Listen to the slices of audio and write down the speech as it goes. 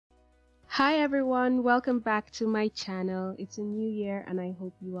Hi everyone, welcome back to my channel. It's a new year and I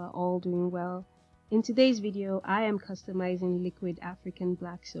hope you are all doing well. In today's video, I am customizing liquid African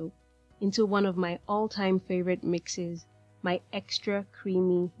black soap into one of my all-time favorite mixes, my extra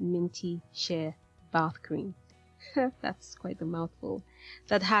creamy minty shea bath cream. That's quite a mouthful.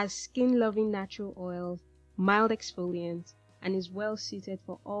 That has skin-loving natural oils, mild exfoliant, and is well suited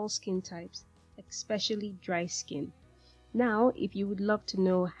for all skin types, especially dry skin. Now, if you would love to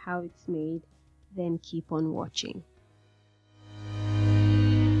know how it's made, then keep on watching.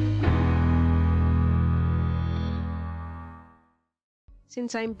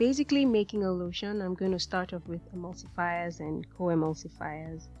 Since I'm basically making a lotion, I'm going to start off with emulsifiers and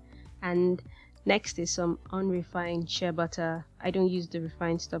co-emulsifiers. And next is some unrefined shea butter. I don't use the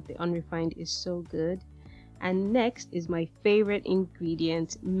refined stuff, the unrefined is so good. And next is my favorite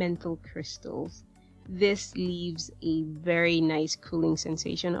ingredient, menthol crystals. This leaves a very nice cooling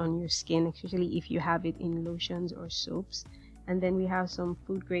sensation on your skin, especially if you have it in lotions or soaps. And then we have some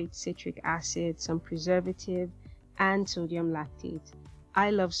food grade citric acid, some preservative, and sodium lactate.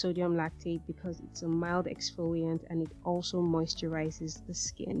 I love sodium lactate because it's a mild exfoliant and it also moisturizes the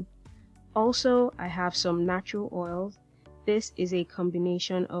skin. Also, I have some natural oils. This is a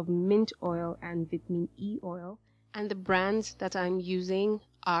combination of mint oil and vitamin E oil. And the brands that I'm using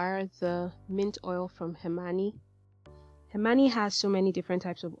are the mint oil from Hemani. Hemani has so many different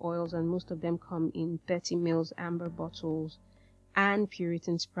types of oils and most of them come in 30 ml amber bottles, and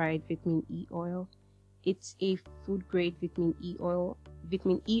Puritan's Pride vitamin E oil. It's a food grade vitamin E oil,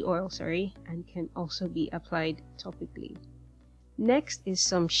 and can also be applied topically. Next is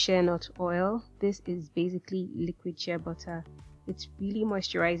some Shea-nut Oil. This is basically liquid shea butter. It's really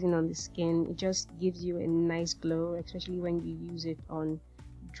moisturizing on the skin. It just gives you a nice glow, especially when you use it on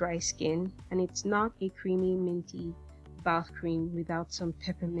dry skin. And it's not a creamy minty bath cream without some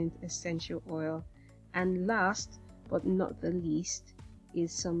peppermint essential oil. And last but not the least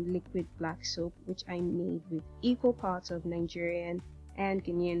is some liquid black soap, which I made with equal parts of Nigerian and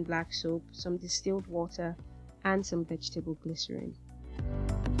Ghanaian black soap, some distilled water, and some vegetable glycerin.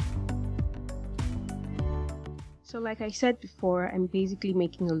 So like I said before, I'm basically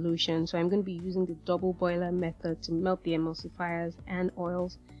making a lotion, so I'm going to be using the double boiler method to melt the emulsifiers and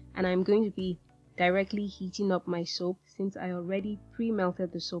oils, and I'm going to be directly heating up my soap since I already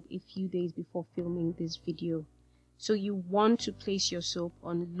pre-melted the soap a few days before filming this video. So you want to place your soap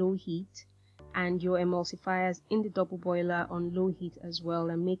on low heat and your emulsifiers in the double boiler on low heat as well,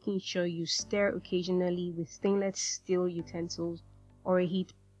 and making sure you stir occasionally with stainless steel utensils or a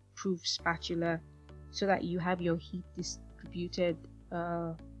heat proof spatula, so that you have your heat distributed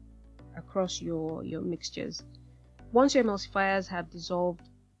across your mixtures. Once your emulsifiers have dissolved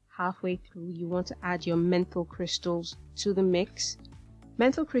halfway through, you want to add your menthol crystals to the mix.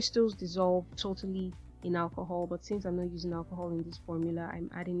 Menthol crystals dissolve totally in alcohol, but since I'm not using alcohol in this formula,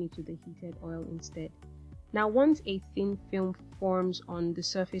 I'm adding it to the heated oil instead. Now, once a thin film forms on the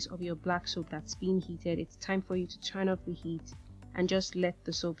surface of your black soap that's being heated, it's time for you to turn off the heat and just let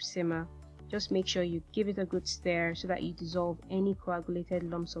the soap simmer. Just make sure you give it a good stir so that you dissolve any coagulated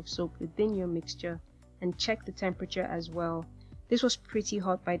lumps of soap within your mixture, and check the temperature as well. This was pretty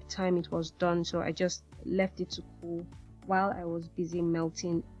hot by the time it was done, so I just left it to cool while I was busy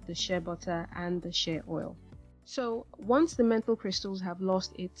melting the shea butter and the shea oil. So once the menthol crystals have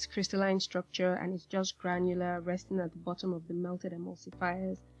lost its crystalline structure and it's just granular resting at the bottom of the melted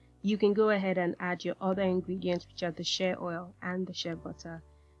emulsifiers, you can go ahead and add your other ingredients, which are the shea oil and the shea butter.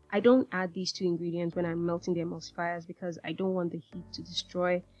 I don't add these two ingredients when I'm melting the emulsifiers because I don't want the heat to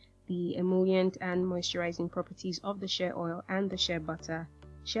destroy the emollient and moisturizing properties of the shea oil and the shea butter.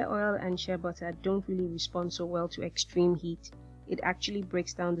 Shea oil and shea butter don't really respond so well to extreme heat. It actually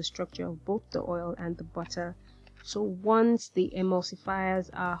breaks down the structure of both the oil and the butter. So once the emulsifiers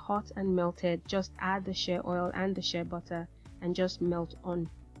are hot and melted, just add the shea oil and the shea butter and just melt on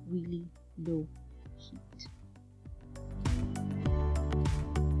really low heat.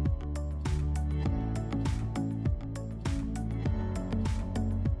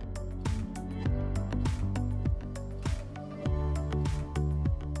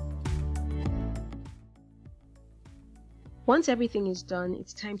 Once everything is done,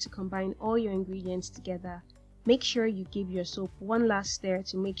 it's time to combine all your ingredients together. Make sure you give your soap one last stir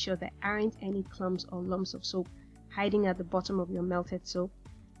to make sure there aren't any clumps or lumps of soap hiding at the bottom of your melted soap.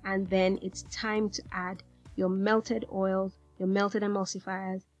 And then it's time to add your melted oils, your melted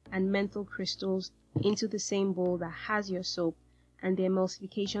emulsifiers, and menthol crystals into the same bowl that has your soap, and the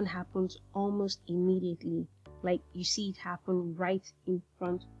emulsification happens almost immediately. Like you see it happen right in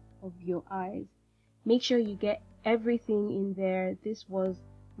front of your eyes. Make sure you get everything in there. This was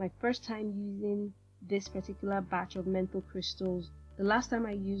my first time using this particular batch of menthol crystals. The last time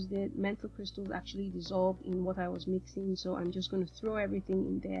I used it, menthol crystals actually dissolved in what I was mixing, so I'm just going to throw everything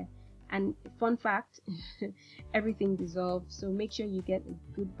in there. And fun fact, everything dissolved, so make sure you get a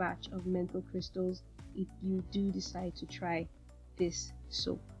good batch of menthol crystals if you do decide to try this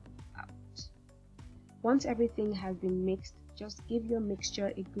soap out. Once everything has been mixed, just give your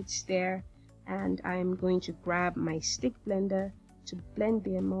mixture a good stir, and I'm going to grab my stick blender to blend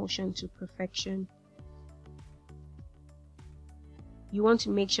the emulsion to perfection. You want to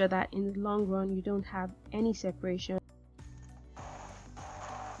make sure that in the long run you don't have any separation.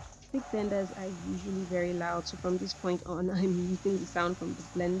 Stick blenders are usually very loud, so from this point on I'm using the sound from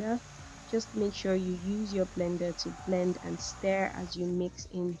the blender. Just make sure you use your blender to blend and stir as you mix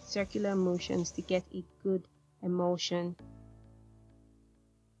in circular motions to get a good emulsion.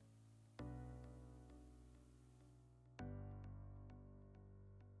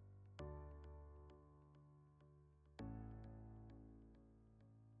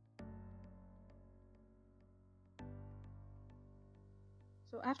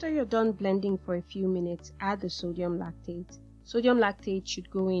 So after you're done blending for a few minutes, add the sodium lactate. Sodium lactate should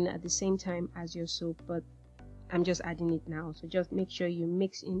go in at the same time as your soap, but I'm just adding it now. So just make sure you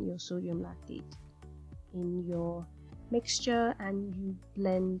mix in your sodium lactate in your mixture and you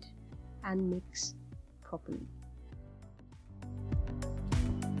blend and mix properly.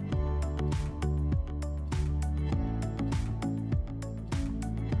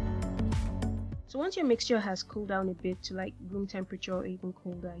 So once your mixture has cooled down a bit to like room temperature or even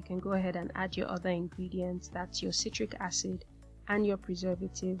colder, you can go ahead and add your other ingredients. That's your citric acid and your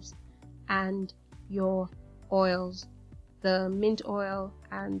preservatives and your oils, the mint oil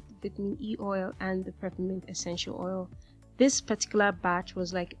and vitamin E oil and the peppermint essential oil. This particular batch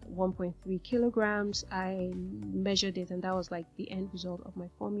was like 1.3 kilograms. I measured it and that was like the end result of my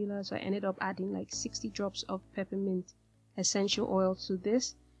formula. So I ended up adding like 60 drops of peppermint essential oil to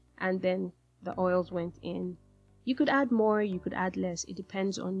this, and then the oils went in. You could add more, you could add less, it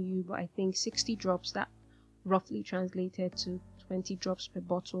depends on you, but I think 60 drops, that roughly translated to 20 drops per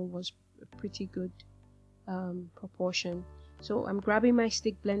bottle, was a pretty good proportion. So I'm grabbing my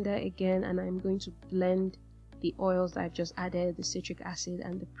stick blender again and I'm going to blend the oils that I've just added, the citric acid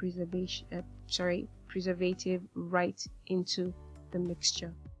and the preservative, right into the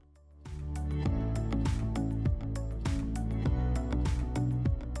mixture.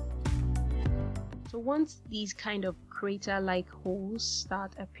 So once these kind of crater-like holes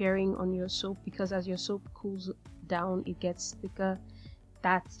start appearing on your soap, because as your soap cools down it gets thicker,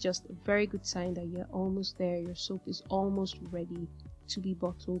 that's just a very good sign that you're almost there. Your soap is almost ready to be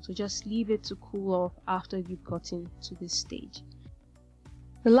bottled. So just leave it to cool off after you've gotten to this stage.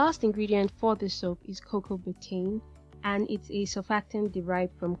 The last ingredient for this soap is cocoa betaine, and it's a surfactant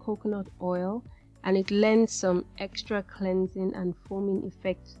derived from coconut oil, and it lends some extra cleansing and foaming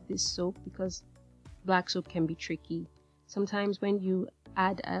effect to this soap because black soap can be tricky. Sometimes when you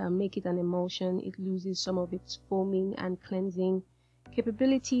add make it an emulsion, it loses some of its foaming and cleansing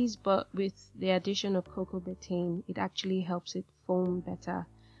capabilities, but with the addition of cocoa betaine it actually helps it foam better.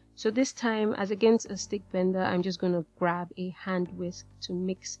 So this time, as against a stick blender, I'm just going to grab a hand whisk to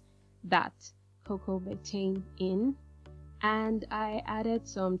mix that cocoa betaine in, and I added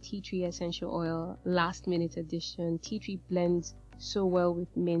some tea tree essential oil, last minute addition. Tea tree blends so well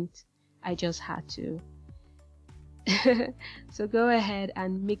with mint, I just had to. So go ahead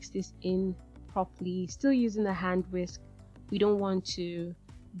and mix this in properly, still using a hand whisk. We don't want to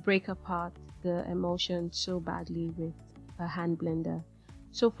break apart the emulsion so badly with a hand blender.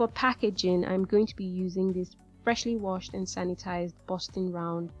 So for packaging, I'm going to be using this freshly washed and sanitized Boston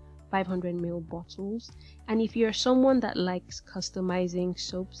Round 500ml bottles, and if you're someone that likes customizing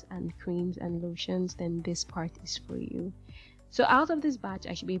soaps and creams and lotions, then this part is for you. So out of this batch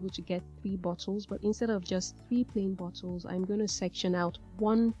I should be able to get 3 bottles, but instead of just 3 plain bottles, I'm going to section out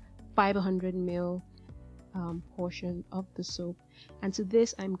one 500ml portion of the soap, and to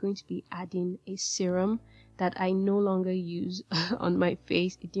this I'm going to be adding a serum that I no longer use on my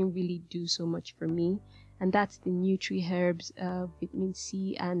face. It didn't really do so much for me, and that's the NutriHerbs vitamin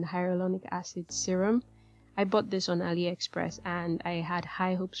C and hyaluronic acid serum. I bought this on AliExpress and I had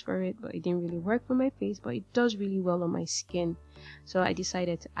high hopes for it, but it didn't really work for my face, but it does really well on my skin, so I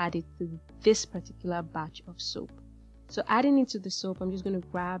decided to add it to this particular batch of soap. So adding it to the soap, I'm just going to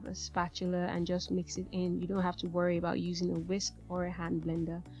grab a spatula and just mix it in. You don't have to worry about using a whisk or a hand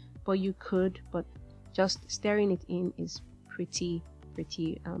blender, but you could, but just stirring it in is pretty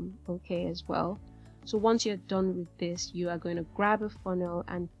okay as well. So once you're done with this, you are going to grab a funnel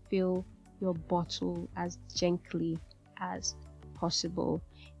and fill your bottle as gently as possible.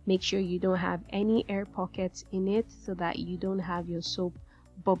 Make sure you don't have any air pockets in it so that you don't have your soap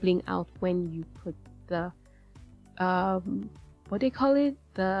bubbling out when you put the what they call it,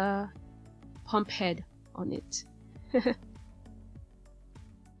 the pump head on it.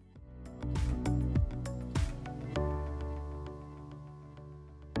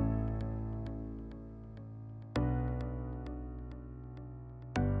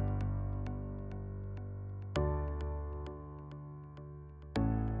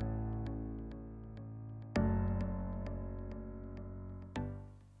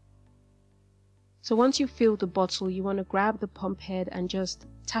 So once you fill the bottle, you want to grab the pump head and just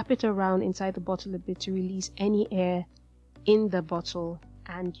tap it around inside the bottle a bit to release any air in the bottle,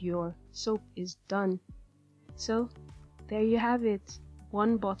 and your soap is done. So there you have it,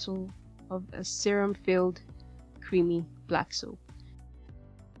 one bottle of a serum filled creamy black soap.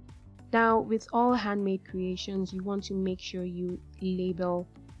 Now with all handmade creations, you want to make sure you label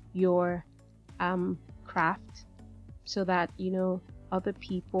your craft so that other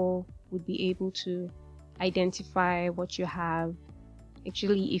people would be able to identify what you have.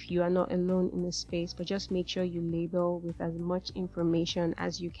 Actually, if you are not alone in the space, but just make sure you label with as much information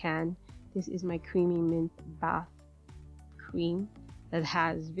as you can. This is my creamy mint bath cream that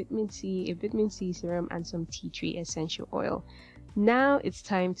has vitamin C, a vitamin C serum, and some tea tree essential oil. Now it's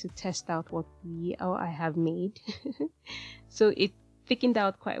time to test out what I have made. So it thickened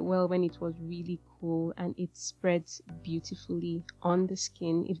out quite well when it was really cool, and it spreads beautifully on the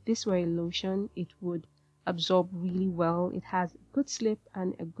skin. If this were a lotion, it would absorb really well. It has a good slip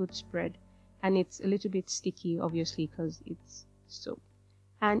and a good spread, and it's a little bit sticky obviously because it's soap,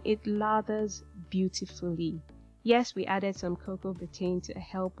 and it lathers beautifully. Yes, we added some cocoa betaine to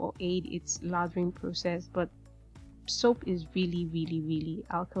help or aid its lathering process, but soap is really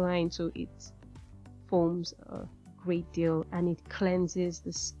alkaline, so it foams a great deal and it cleanses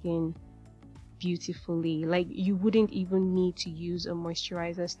the skin beautifully. Like, you wouldn't even need to use a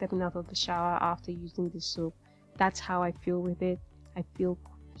moisturizer stepping out of the shower after using this soap. That's how I feel with it. I feel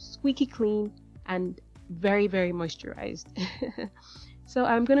squeaky clean and very moisturized. So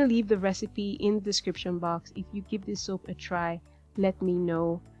I'm gonna leave the recipe in the description box. If you give this soap a try, let me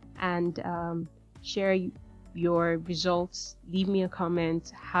know, and share your results. Leave me a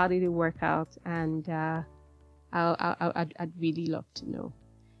comment. How did it work out? And I'd really love to know.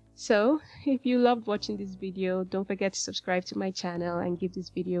 So if you loved watching this video, don't forget to subscribe to my channel and give this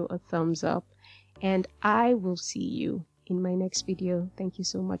video a thumbs up, and I will see you in my next video. Thank you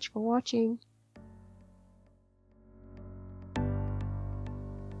so much for watching.